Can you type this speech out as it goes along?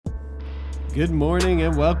Good morning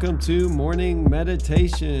and welcome to Morning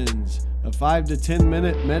Meditations, a 5 to 10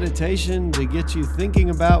 minute meditation to get you thinking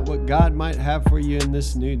about what God might have for you in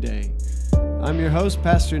this new day. I'm your host,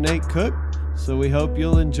 Pastor Nate Cook, so we hope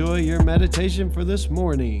you'll enjoy your meditation for this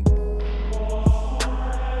morning.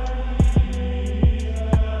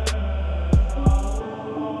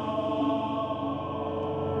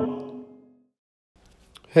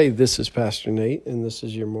 Hey, this is Pastor Nate, and this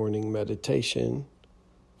is your morning meditation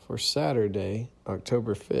for Saturday,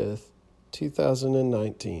 October 5th,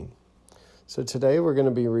 2019. So today we're going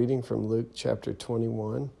to be reading from Luke chapter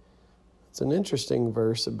 21. It's an interesting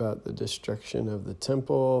verse about the destruction of the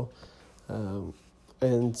temple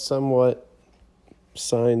and somewhat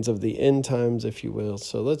signs of the end times, if you will.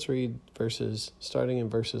 So let's read verses, starting in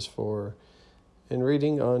verses 4 and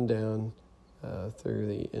reading on down through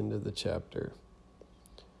the end of the chapter.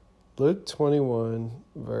 Luke 21,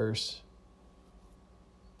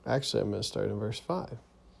 I'm going to start in verse 5.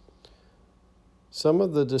 Some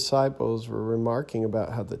of the disciples were remarking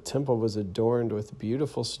about how the temple was adorned with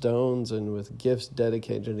beautiful stones and with gifts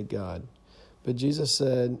dedicated to God. But Jesus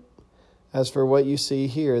said, "As for what you see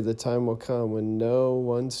here, the time will come when no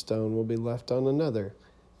one stone will be left on another.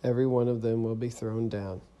 Every one of them will be thrown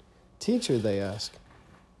down." "Teacher," they asked,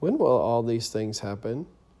 "when will all these things happen?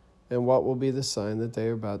 And what will be the sign that they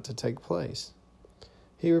are about to take place?"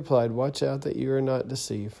 He replied, "Watch out that you are not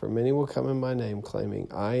deceived, for many will come in my name, claiming,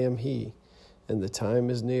 'I am he,' and the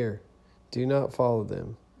time is near. Do not follow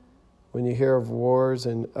them. When you hear of wars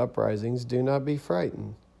and uprisings, do not be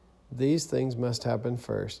frightened. These things must happen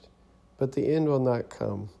first, but the end will not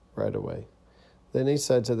come right away." Then he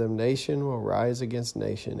said to them, "Nation will rise against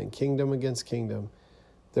nation, and kingdom against kingdom.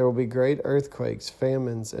 There will be great earthquakes,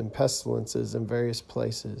 famines, and pestilences in various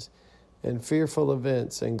places, and fearful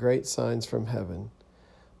events and great signs from heaven.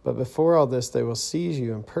 But before all this, they will seize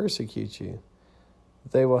you and persecute you.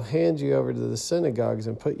 They will hand you over to the synagogues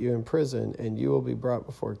and put you in prison, and you will be brought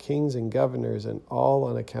before kings and governors, and all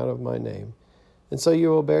on account of my name. And so you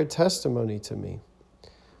will bear testimony to me.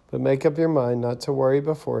 But make up your mind not to worry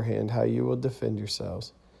beforehand how you will defend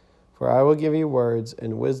yourselves. For I will give you words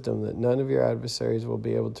and wisdom that none of your adversaries will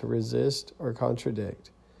be able to resist or contradict.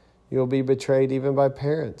 You will be betrayed even by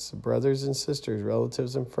parents, brothers and sisters,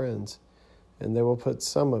 relatives and friends, and they will put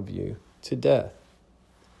some of you to death.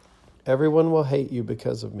 Everyone will hate you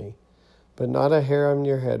because of me, but not a hair on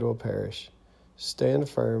your head will perish. Stand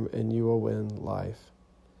firm and you will win life.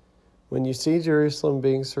 When you see Jerusalem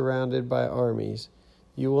being surrounded by armies,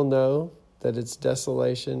 you will know that its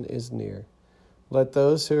desolation is near. Let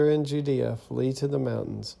those who are in Judea flee to the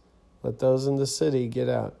mountains. Let those in the city get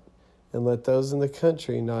out, and let those in the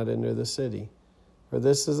country not enter the city. For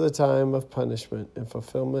this is the time of punishment and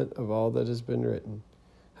fulfillment of all that has been written.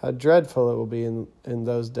 How dreadful it will be in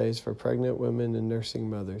those days for pregnant women and nursing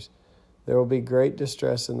mothers. There will be great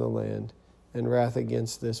distress in the land and wrath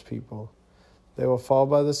against this people. They will fall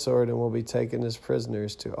by the sword and will be taken as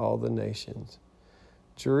prisoners to all the nations.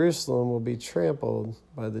 Jerusalem will be trampled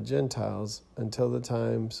by the Gentiles until the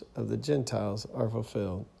times of the Gentiles are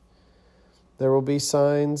fulfilled. There will be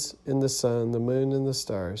signs in the sun, the moon, and the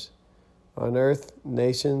stars. On earth,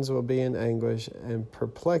 nations will be in anguish and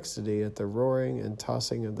perplexity at the roaring and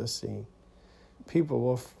tossing of the sea. People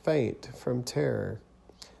will faint from terror,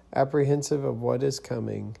 apprehensive of what is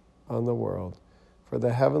coming on the world, for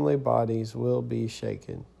the heavenly bodies will be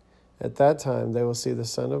shaken. At that time they will see the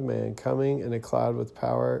Son of Man coming in a cloud with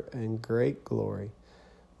power and great glory.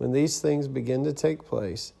 When these things begin to take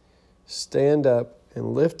place, stand up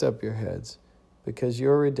and lift up your heads, because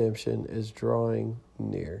your redemption is drawing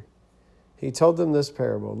near." He told them this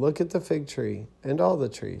parable: "Look at the fig tree and all the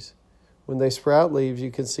trees. When they sprout leaves, you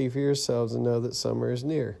can see for yourselves and know that summer is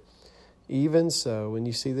near. Even so, when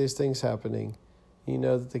you see these things happening, you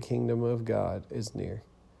know that the kingdom of God is near.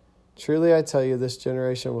 Truly I tell you, this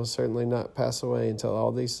generation will certainly not pass away until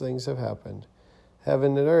all these things have happened.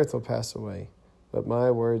 Heaven and earth will pass away, but my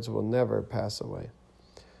words will never pass away.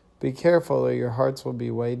 Be careful, or your hearts will be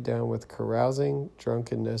weighed down with carousing,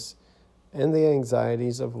 drunkenness, and the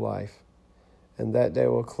anxieties of life. And that day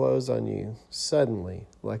will close on you suddenly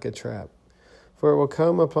like a trap. For it will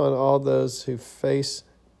come upon all those who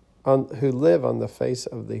live on the face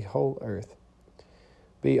of the whole earth.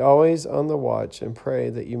 Be always on the watch and pray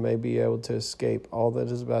that you may be able to escape all that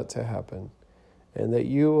is about to happen, and that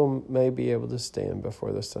you may be able to stand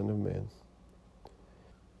before the Son of Man."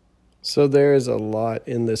 So there is a lot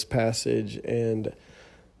in this passage, and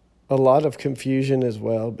a lot of confusion as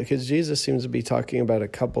well, because Jesus seems to be talking about a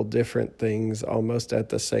couple different things almost at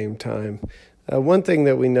the same time. One thing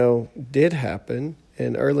that we know did happen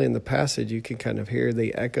And early in the passage, you can kind of hear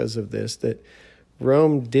the echoes of this, that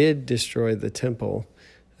Rome did destroy the temple.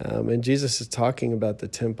 And Jesus is talking about the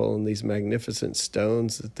temple and these magnificent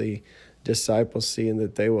stones that the disciples see, and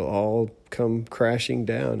that they will all come crashing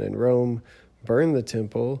down. And Rome burned the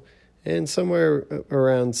temple in somewhere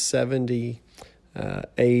around 70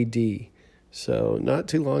 AD. So not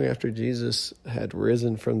too long after Jesus had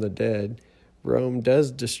risen from the dead, Rome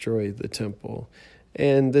does destroy the temple.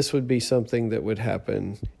 And this would be something that would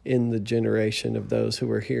happen in the generation of those who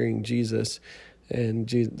were hearing Jesus. And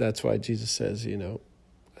that's why Jesus says,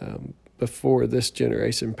 before this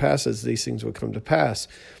generation passes, these things will come to pass.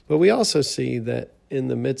 But we also see that in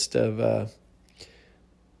the midst of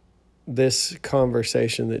this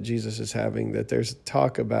conversation that Jesus is having, that there's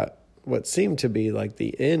talk about what seemed to be like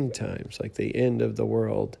the end times, like the end of the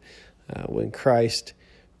world, when Christ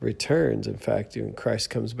returns. In fact, when Christ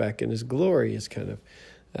comes back in his glory is kind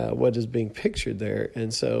of what is being pictured there.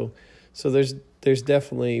 And so there's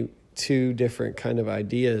definitely two different kind of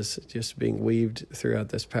ideas just being weaved throughout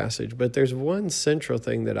this passage. But there's one central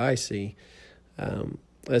thing that I see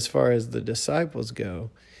as far as the disciples go,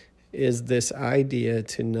 is this idea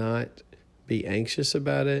to not be anxious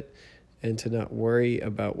about it and to not worry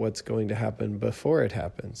about what's going to happen before it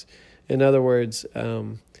happens. In other words,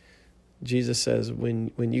 Jesus says,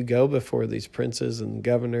 when you go before these princes and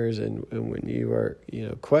governors, and when you are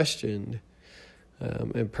questioned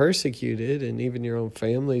and persecuted, and even your own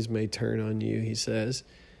families may turn on you, he says,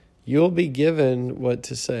 you'll be given what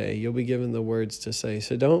to say. You'll be given the words to say.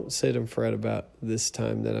 So don't sit and fret about this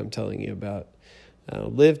time that I'm telling you about.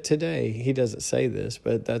 Live today. He doesn't say this,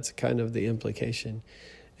 but that's kind of the implication.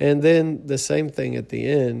 And then the same thing at the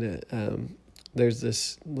end, there's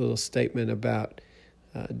this little statement about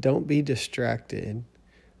don't be distracted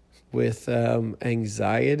with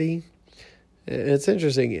anxiety. It's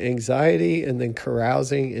interesting. Anxiety and then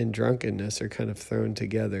carousing and drunkenness are kind of thrown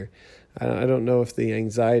together. I don't know if the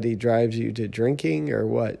anxiety drives you to drinking or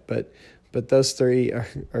what, but those three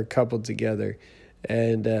are coupled together.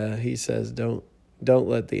 And he says, don't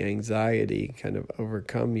let the anxiety kind of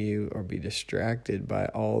overcome you or be distracted by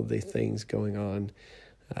all the things going on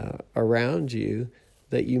around you,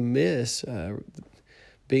 that you miss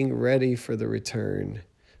being ready for the return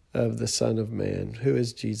of the Son of Man, who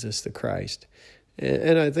is Jesus the Christ.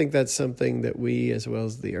 And I think that's something that we, as well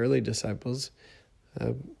as the early disciples,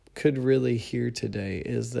 could really hear today,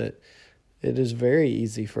 is that it is very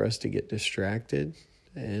easy for us to get distracted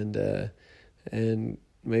and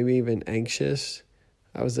maybe even anxious.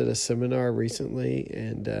 I was at a seminar recently,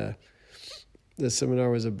 and the seminar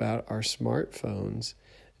was about our smartphones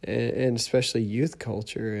and especially youth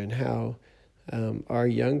culture, and how our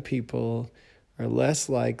young people are less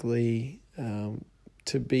likely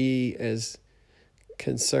to be as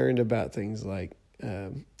concerned about things like,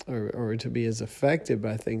 or to be as affected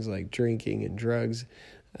by things like drinking and drugs,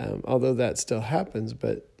 although that still happens,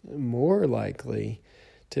 but more likely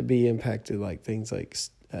to be impacted like things like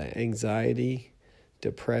anxiety,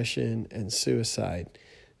 depression, and suicide.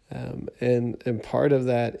 And part of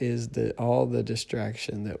that is all the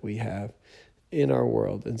distraction that we have in our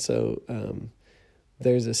world. And so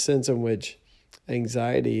there's a sense in which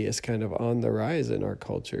anxiety is kind of on the rise in our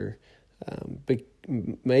culture.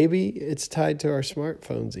 Maybe it's tied to our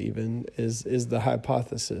smartphones even, is the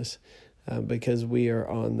hypothesis, because we are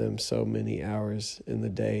on them so many hours in the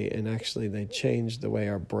day, and actually they change the way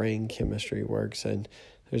our brain chemistry works. And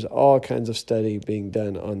there's all kinds of study being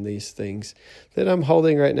done on these things that I'm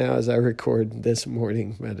holding right now as I record this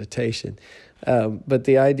morning meditation. But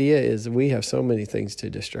the idea is we have so many things to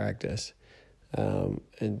distract us,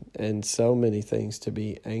 and so many things to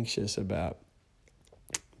be anxious about,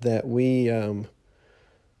 that we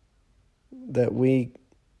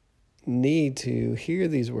need to hear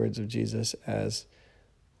these words of Jesus as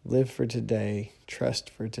live for today, trust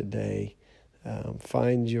for today,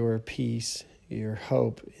 find your peace, your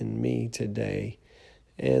hope in me today.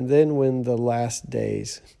 And then when the last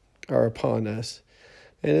days are upon us,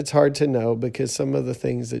 and it's hard to know because some of the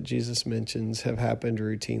things that Jesus mentions have happened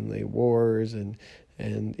routinely, wars and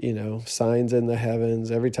signs in the heavens.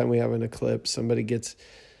 Every time we have an eclipse, somebody gets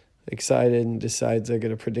excited and decides they're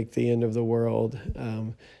going to predict the end of the world.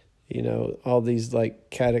 All these like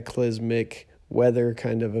cataclysmic weather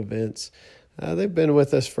kind of events. They've been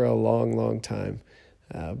with us for a long, long time.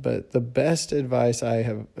 But the best advice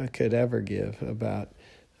I could ever give about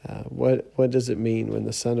what does it mean when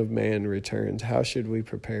the Son of Man returns, how should we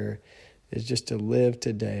prepare, is just to live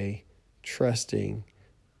today trusting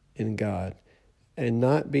in God and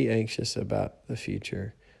not be anxious about the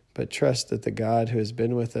future, but trust that the God who has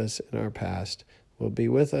been with us in our past will be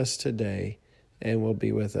with us today and will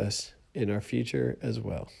be with us in our future as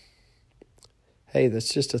well. Hey,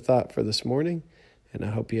 that's just a thought for this morning, and I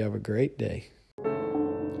hope you have a great day.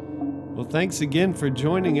 Well, thanks again for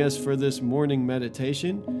joining us for this morning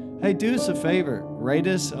meditation. Hey, do us a favor, rate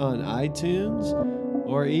us on iTunes,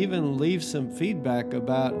 or even leave some feedback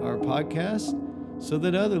about our podcast so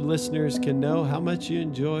that other listeners can know how much you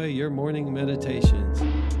enjoy your morning meditations.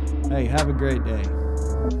 Hey, have a great day.